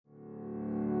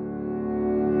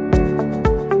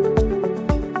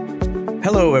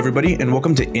Hello, everybody, and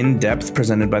welcome to In Depth,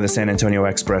 presented by the San Antonio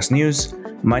Express News.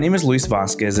 My name is Luis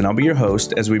Vasquez, and I'll be your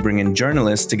host as we bring in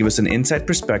journalists to give us an inside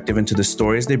perspective into the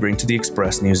stories they bring to the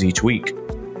Express News each week.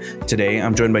 Today,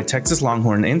 I'm joined by Texas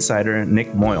Longhorn insider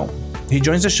Nick Moyle. He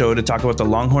joins the show to talk about the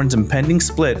Longhorns' impending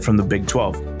split from the Big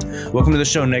 12. Welcome to the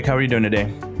show, Nick. How are you doing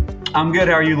today? I'm good.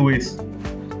 How are you, Luis?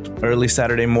 Early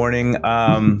Saturday morning.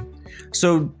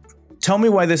 So tell me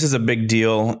why this is a big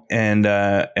deal and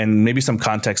maybe some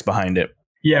context behind it.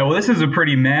 Yeah, well, this is a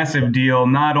pretty massive deal,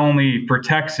 not only for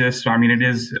Texas. I mean, it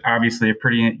is obviously a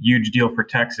pretty huge deal for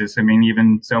Texas. I mean,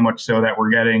 even so much so that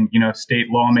we're getting, state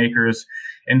lawmakers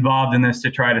involved in this to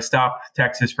try to stop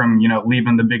Texas from,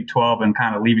 leaving the Big 12 and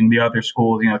kind of leaving the other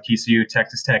schools, TCU,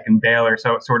 Texas Tech, and Baylor.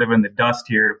 So it's sort of in the dust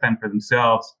here to fend for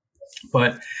themselves.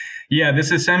 But yeah,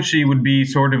 this essentially would be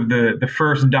sort of the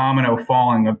first domino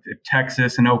falling of if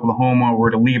Texas and Oklahoma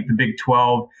were to leave the Big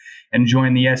 12 and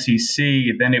join the SEC,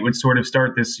 then it would sort of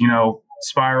start this,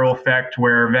 spiral effect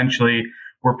where eventually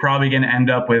we're probably going to end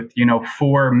up with,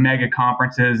 4 mega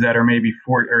conferences that are maybe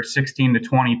 4 or 16 to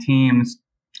 20 teams.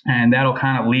 And that'll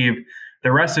kind of leave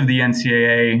the rest of the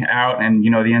NCAA out. And, the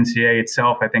NCAA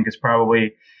itself, I think, is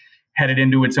probably headed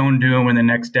into its own doom in the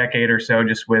next decade or so,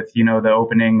 just with, the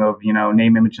opening of,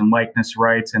 name, image, and likeness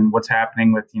rights and what's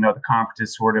happening with, the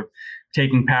conferences sort of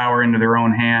taking power into their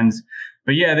own hands.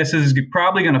 But yeah, this is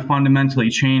probably going to fundamentally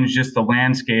change just the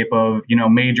landscape of,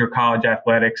 major college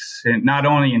athletics, and not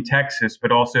only in Texas,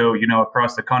 but also,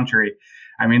 across the country.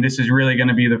 I mean, this is really going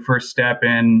to be the first step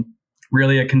in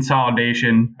really a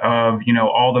consolidation of,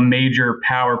 all the major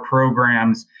power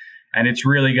programs. And it's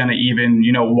really going to even,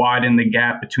 widen the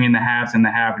gap between the haves and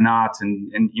the have-nots.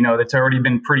 And that's already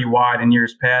been pretty wide in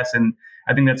years past. And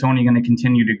I think that's only going to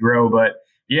continue to grow. But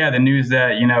yeah, the news that,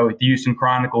 the Houston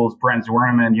Chronicles, Brent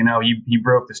Zwerneman, he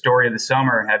broke the story of the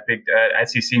summer at big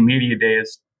SEC Media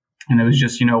Days. And it was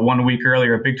just, 1 week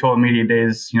earlier at Big 12 Media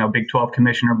Days, Big 12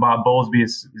 Commissioner Bob Bowlesby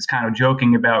is kind of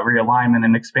joking about realignment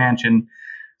and expansion,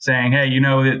 saying, hey,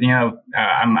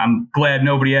 I'm glad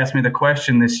nobody asked me the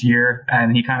question this year.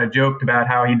 And he kind of joked about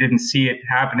how he didn't see it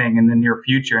happening in the near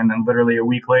future. And then literally a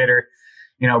week later,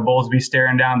 Bowlesby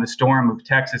staring down the storm of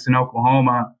Texas and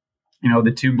Oklahoma,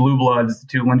 the two blue bloods, the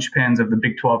two linchpins of the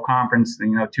Big 12 conference,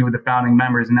 two of the founding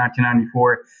members in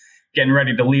 1994, getting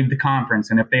ready to leave the conference.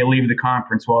 And if they leave the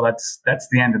conference, well, that's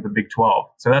the end of the Big 12.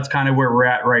 So that's kind of where we're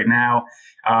at right now.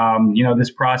 This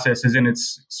process is in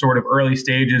its sort of early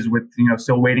stages with,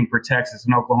 still waiting for Texas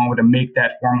and Oklahoma to make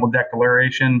that formal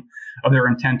declaration of their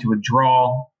intent to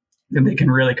withdraw. Then they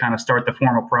can really kind of start the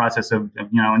formal process of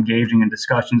engaging in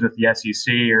discussions with the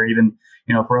SEC, or even,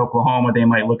 for Oklahoma, they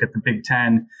might look at the Big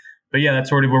 10. But yeah, that's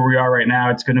sort of where we are right now.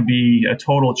 It's going to be a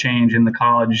total change in the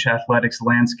college athletics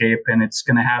landscape, and it's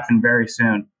going to happen very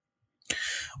soon.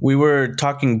 We were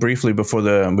talking briefly before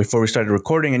we started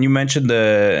recording, and you mentioned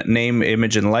the name,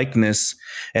 image, and likeness,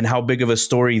 and how big of a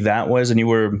story that was, and you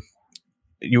were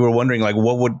wondering like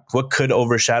what could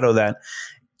overshadow that.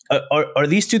 Are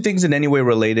these two things in any way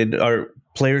related? Are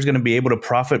players going to be able to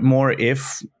profit more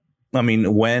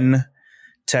when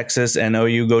Texas and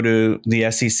OU go to the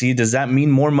SEC? Does that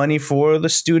mean more money for the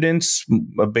students,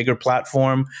 a bigger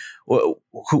platform?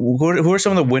 Who are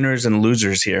some of the winners and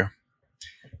losers here?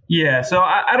 Yeah, so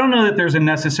I don't know that there's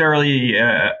necessarily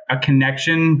a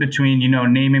connection between,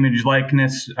 name, image,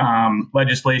 likeness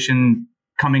legislation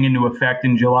coming into effect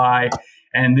in July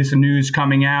and this news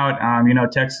coming out.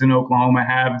 Texas and Oklahoma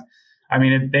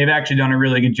they've actually done a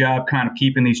really good job kind of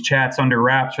keeping these chats under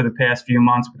wraps for the past few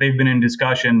months, but they've been in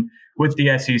discussion with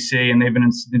the SEC, and they've been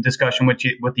in discussion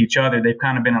with each other. They've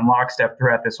kind of been in lockstep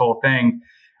throughout this whole thing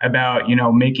about,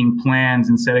 making plans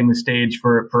and setting the stage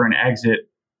for an exit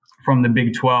from the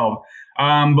Big 12.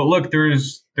 But look,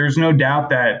 there's no doubt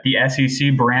that the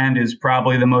SEC brand is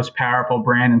probably the most powerful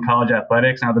brand in college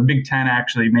athletics. Now, the Big 10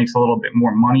 actually makes a little bit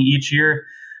more money each year,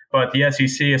 but the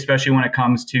SEC, especially when it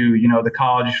comes to, the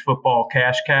college football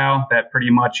cash cow, that pretty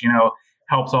much,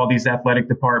 helps all these athletic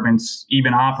departments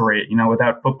even operate.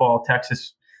 Without football,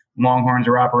 Texas Longhorns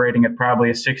are operating at probably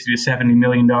a $60 to $70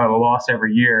 million loss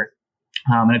every year.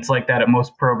 And it's like that at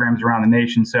most programs around the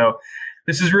nation. So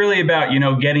this is really about,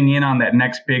 getting in on that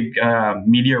next big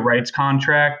media rights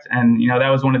contract. And, that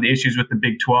was one of the issues with the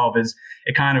Big 12 is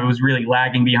it kind of was really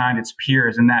lagging behind its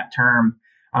peers in that term,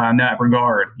 in that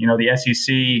regard. The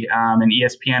SEC and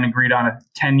ESPN agreed on a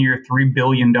 10-year, $3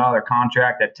 billion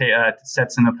contract that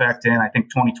sets in effect in, I think,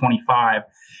 2025,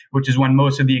 which is when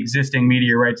most of the existing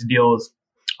media rights deals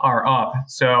are up.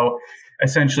 So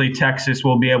essentially, Texas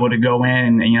will be able to go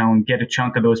in and get a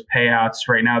chunk of those payouts.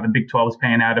 Right now, the Big 12 is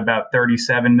paying out about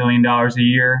 $37 million a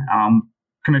year.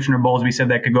 Commissioner Bowlesby said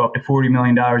that could go up to $40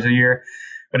 million a year.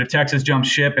 But if Texas jumps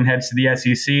ship and heads to the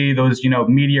SEC, those,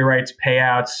 media rights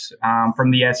payouts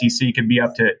from the SEC could be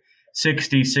up to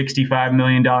 $60-65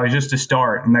 million just to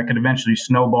start. And that could eventually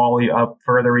snowball up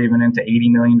further, even into $80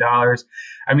 million.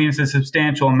 I mean, it's a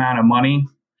substantial amount of money.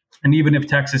 And even if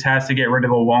Texas has to get rid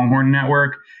of the Longhorn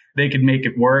Network, they could make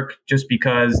it work just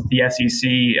because the SEC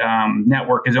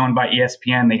network is owned by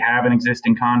ESPN. They have an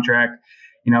existing contract.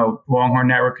 Longhorn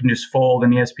Network can just fold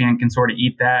and ESPN can sort of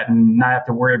eat that and not have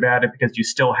to worry about it because you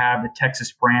still have the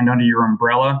Texas brand under your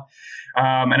umbrella.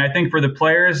 And I think for the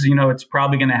players, it's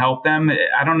probably going to help them.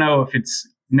 I don't know if it's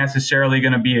necessarily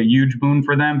going to be a huge boon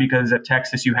for them because at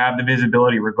Texas, you have the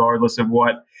visibility regardless of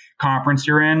what conference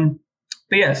you're in.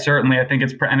 But yeah, certainly I think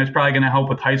it's probably going to help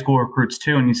with high school recruits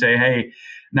too. And you say, hey,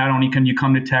 not only can you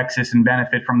come to Texas and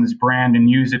benefit from this brand and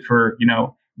use it for,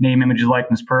 name, image,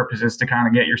 likeness purposes to kind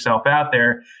of get yourself out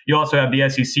there, you also have the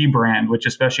SEC brand, which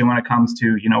especially when it comes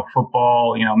to,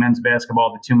 football, men's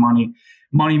basketball, the two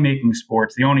money-making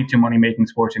sports, the only two money-making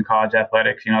sports in college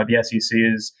athletics. The SEC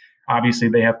is obviously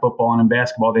they have football and in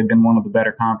basketball. They've been one of the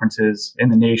better conferences in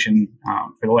the nation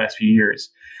for the last few years.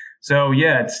 So,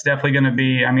 yeah, it's definitely going to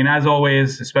be, as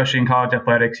always, especially in college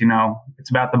athletics, it's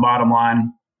about the bottom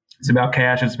line. It's about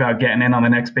cash. It's about getting in on the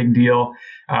next big deal.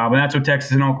 And that's what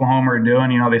Texas and Oklahoma are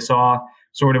doing. They saw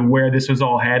sort of where this was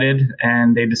all headed,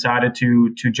 and they decided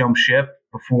to jump ship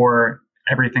before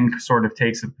everything sort of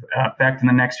takes effect in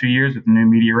the next few years with the new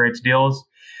media rights deals.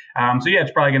 So, yeah,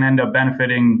 it's probably going to end up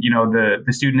benefiting,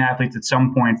 the student athletes at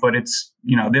some point. But it's,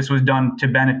 this was done to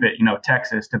benefit,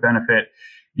 Texas, to benefit,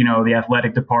 the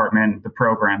athletic department, the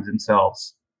programs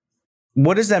themselves.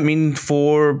 What does that mean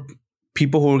for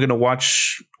people who are going to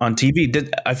watch on TV?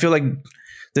 I feel like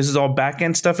this is all back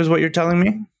end stuff is what you're telling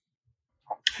me?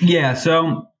 Yeah.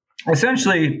 So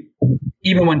essentially,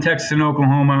 even when Texas and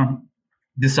Oklahoma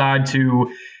decide to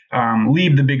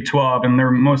leave the Big 12, and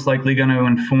they're most likely going to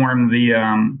inform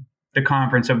the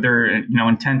conference of their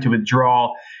intent to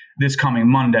withdraw this coming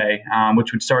Monday,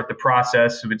 which would start the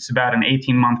process. It's about an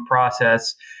 18-month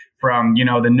process from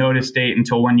the notice date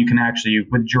until when you can actually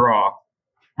withdraw.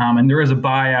 And there is a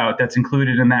buyout that's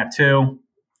included in that too,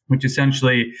 which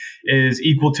essentially is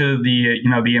equal to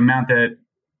the amount that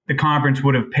the conference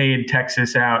would have paid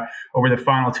Texas out over the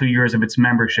final 2 years of its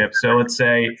membership. So let's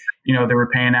say, they were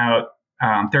paying out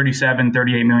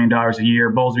 $38 million a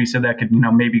year. Bowlesby said that could,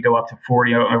 maybe go up to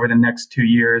 40 over the next 2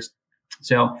 years.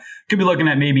 So could be looking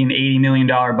at maybe an $80 million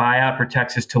buyout for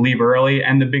Texas to leave early,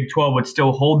 and the Big 12 would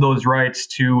still hold those rights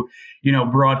to,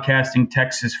 broadcasting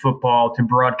Texas football, to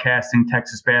broadcasting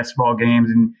Texas basketball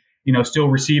games, and, still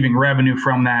receiving revenue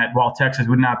from that, while Texas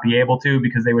would not be able to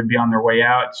because they would be on their way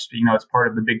out. It's part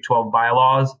of the Big 12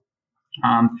 bylaws.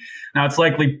 Now, it's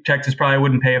likely Texas probably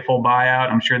wouldn't pay a full buyout.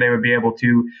 I'm sure they would be able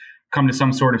to come to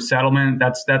some sort of settlement.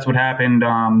 That's what happened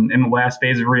in the last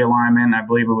phase of realignment. I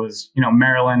believe it was,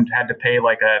 Maryland had to pay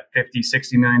like a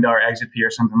 $50-60 million exit fee or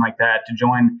something like that to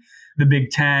join the Big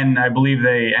Ten. I believe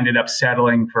they ended up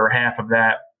settling for half of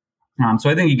that. So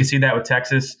I think you can see that with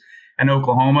Texas and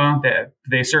Oklahoma.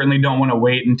 They certainly don't want to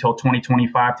wait until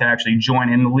 2025 to actually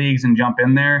join in the leagues and jump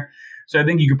in there. So I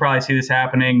think you could probably see this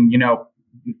happening,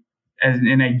 as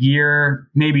in a year,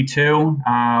 maybe two.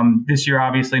 This year,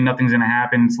 obviously, nothing's going to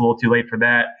happen. It's a little too late for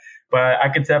that. But I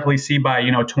could definitely see by,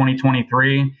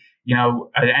 2023,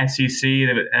 an SEC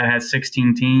that has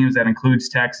 16 teams, that includes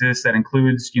Texas, that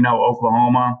includes,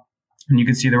 Oklahoma. And you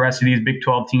can see the rest of these Big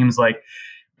 12 teams like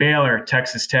Baylor,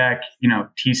 Texas Tech,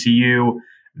 TCU.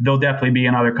 They'll definitely be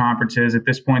in other conferences. At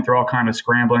this point, they're all kind of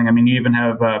scrambling. I mean, you even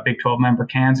have Big 12 member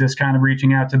Kansas kind of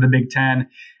reaching out to the Big 10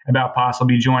 about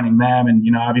possibly joining them. And,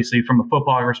 obviously from a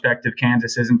football perspective,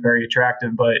 Kansas isn't very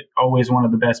attractive, but always one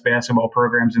of the best basketball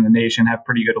programs in the nation, have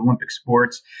pretty good Olympic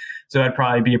sports. So that'd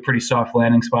probably be a pretty soft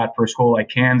landing spot for a school like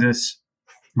Kansas.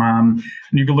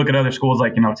 You could look at other schools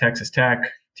like, Texas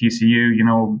Tech,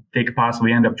 TCU, they could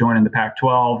possibly end up joining the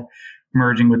Pac-12,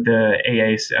 merging with the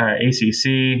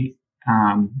ACC.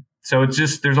 So it's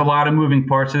just, there's a lot of moving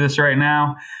parts to this right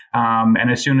now.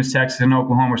 And as soon as Texas and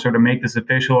Oklahoma sort of make this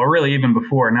official, or really even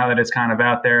before, now that it's kind of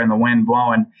out there and the wind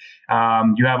blowing,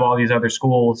 you have all these other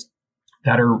schools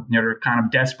that are, kind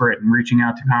of desperate and reaching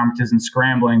out to conferences and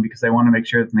scrambling because they want to make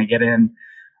sure that they get in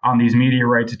on these media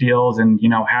rights deals and,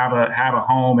 have a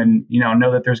home and,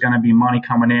 know that there's going to be money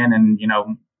coming in and,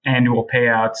 annual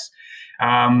payouts.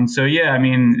 So, yeah, I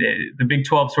mean, the Big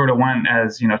 12 sort of went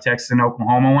as, Texas and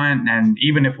Oklahoma went. And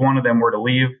even if one of them were to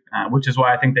leave, which is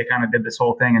why I think they kind of did this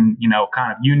whole thing and,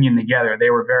 kind of union together. They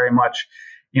were very much,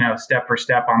 step for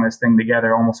step on this thing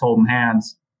together, almost holding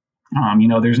hands.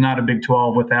 There's not a Big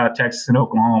 12 without Texas and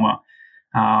Oklahoma.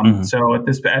 So at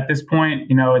this point,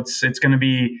 it's going to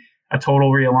be a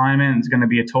total realignment. It's going to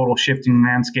be a total shifting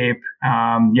landscape.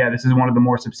 This is one of the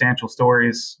more substantial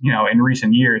stories, in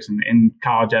recent years in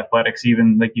college athletics,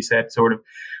 even like you said, sort of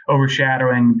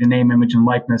overshadowing the name, image, and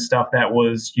likeness stuff that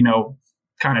was,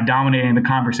 kind of dominating the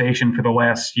conversation for the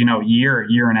last, year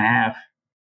and a half.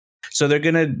 So they're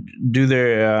going to do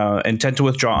their intent to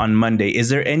withdraw on Monday. Is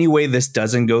there any way this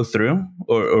doesn't go through,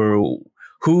 or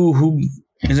who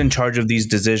is in charge of these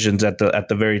decisions at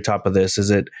the very top of this? Is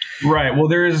it right? Well,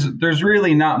 there's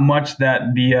really not much that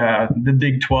the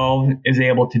Big 12 is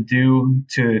able to do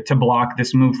to block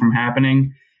this move from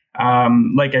happening.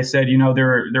 Like I said,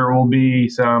 there will be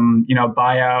some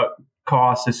buyout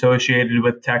costs associated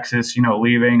with Texas,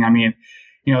 leaving. I mean,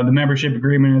 the membership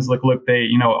agreement is look, they,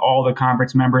 all the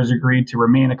conference members agreed to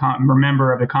remain a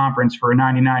member of the conference for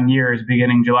 99 years,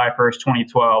 beginning July 1st,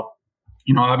 2012.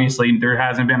 Obviously there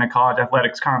hasn't been a college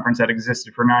athletics conference that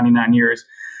existed for 99 years.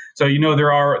 So,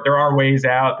 there are ways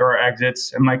out, there are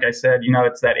exits. And like I said,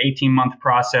 it's that 18-month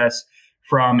process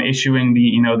from issuing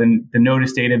the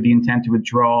notice date of the intent to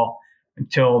withdraw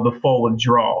until the full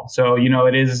withdrawal. So,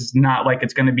 it is not like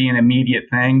it's going to be an immediate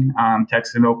thing.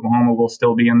 Texas and Oklahoma will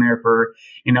still be in there for,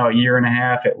 a year and a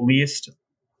half at least.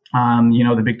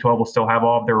 The Big 12 will still have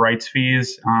all of their rights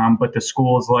fees. But the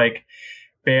schools like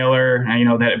Baylor,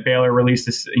 that Baylor released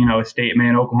a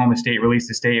statement. Oklahoma State released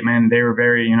a statement. They were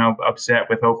very, upset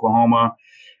with Oklahoma.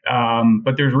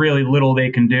 But there's really little they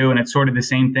can do. And it's sort of the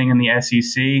same thing in the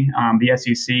SEC. The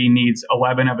SEC needs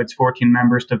 11 of its 14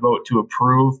 members to vote to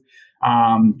approve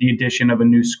the addition of a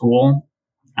new school.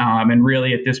 And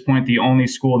really at this point, the only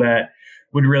school that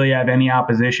would really have any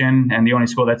opposition and the only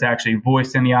school that's actually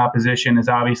voiced any opposition is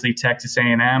obviously Texas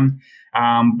A&M.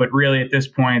 But really at this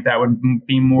point, that would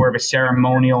be more of a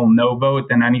ceremonial no vote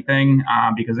than anything,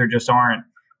 because there just aren't,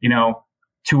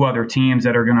 two other teams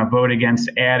that are going to vote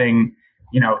against adding,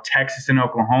 Texas and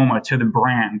Oklahoma to the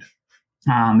brand.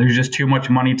 There's just too much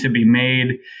money to be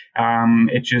made.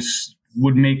 It just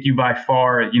would make you by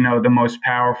far, the most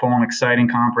powerful and exciting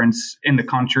conference in the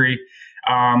country.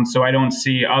 So I don't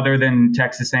see, other than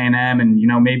Texas A&M and,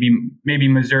 maybe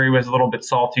Missouri was a little bit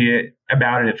salty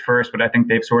about it at first, but I think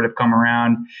they've sort of come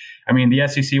around. I mean, the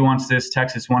SEC wants this,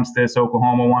 Texas wants this,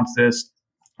 Oklahoma wants this.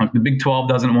 The Big 12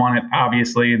 doesn't want it.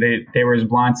 Obviously, they were as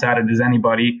blindsided as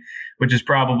anybody, which is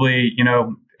probably,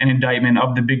 an indictment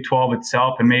of the Big 12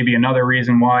 itself, and maybe another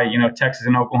reason why, Texas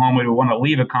and Oklahoma would want to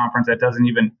leave a conference that doesn't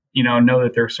even, know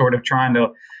that they're sort of trying to,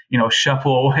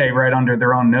 shuffle away right under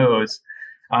their own nose.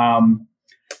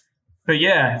 But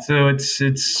yeah, so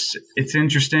it's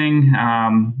interesting,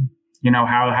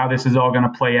 how this is all going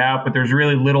to play out. But there's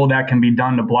really little that can be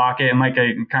done to block it. And like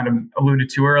I kind of alluded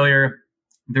to earlier,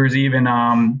 there's even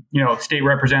State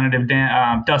Representative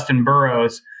Dustin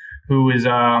Burrows, who is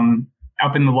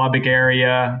up in the Lubbock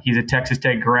area. He's a Texas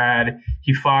Tech grad.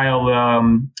 He filed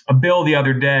a bill the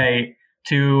other day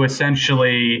to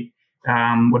essentially,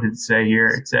 what did it say here?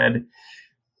 It said,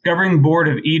 governing board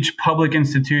of each public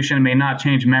institution may not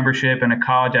change membership in a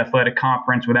college athletic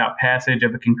conference without passage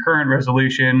of a concurrent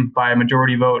resolution by a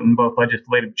majority vote in both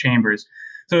legislative chambers.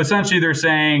 So essentially they're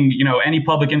saying, any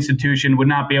public institution would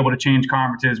not be able to change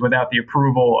conferences without the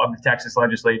approval of the Texas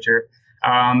legislature.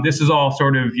 This is all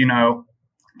sort of,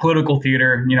 political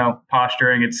theater,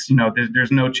 posturing. It's,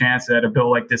 there's no chance that a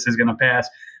bill like this is going to pass.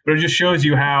 But it just shows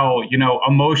you how,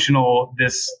 emotional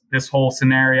this whole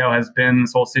scenario has been,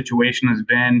 this whole situation has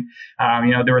been.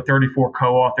 There were 34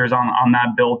 co-authors on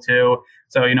that bill too.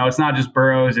 So, it's not just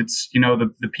Burrows, it's,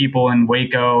 the people in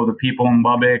Waco, the people in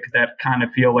Lubbock that kind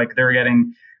of feel like they're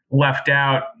getting left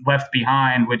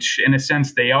behind, which in a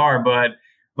sense they are. But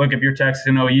look, if you're Texas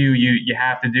and OU, you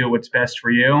have to do what's best for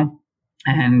you.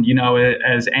 And,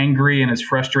 as angry and as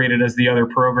frustrated as the other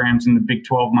programs in the Big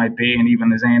 12 might be, and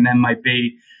even as A&M might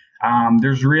be,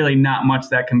 there's really not much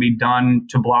that can be done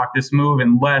to block this move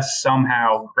unless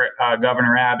somehow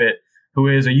Governor Abbott, who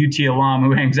is a UT alum,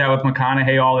 who hangs out with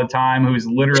McConaughey all the time, who's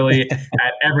literally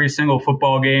at every single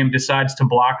football game, decides to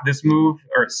block this move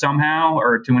or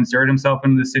to insert himself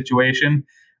into the situation,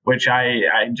 which I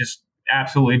just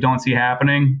absolutely don't see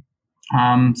happening.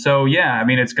 So, yeah, I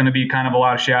mean, it's going to be kind of a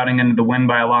lot of shouting into the wind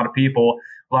by a lot of people,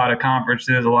 a lot of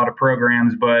conferences, a lot of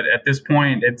programs. But at this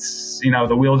point, it's,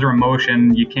 the wheels are in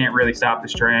motion. You can't really stop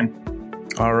this train.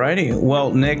 All righty.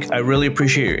 Well, Nick, I really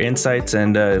appreciate your insights,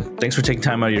 and thanks for taking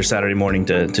time out of your Saturday morning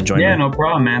to join me. Yeah, no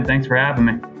problem, man. Thanks for having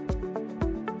me.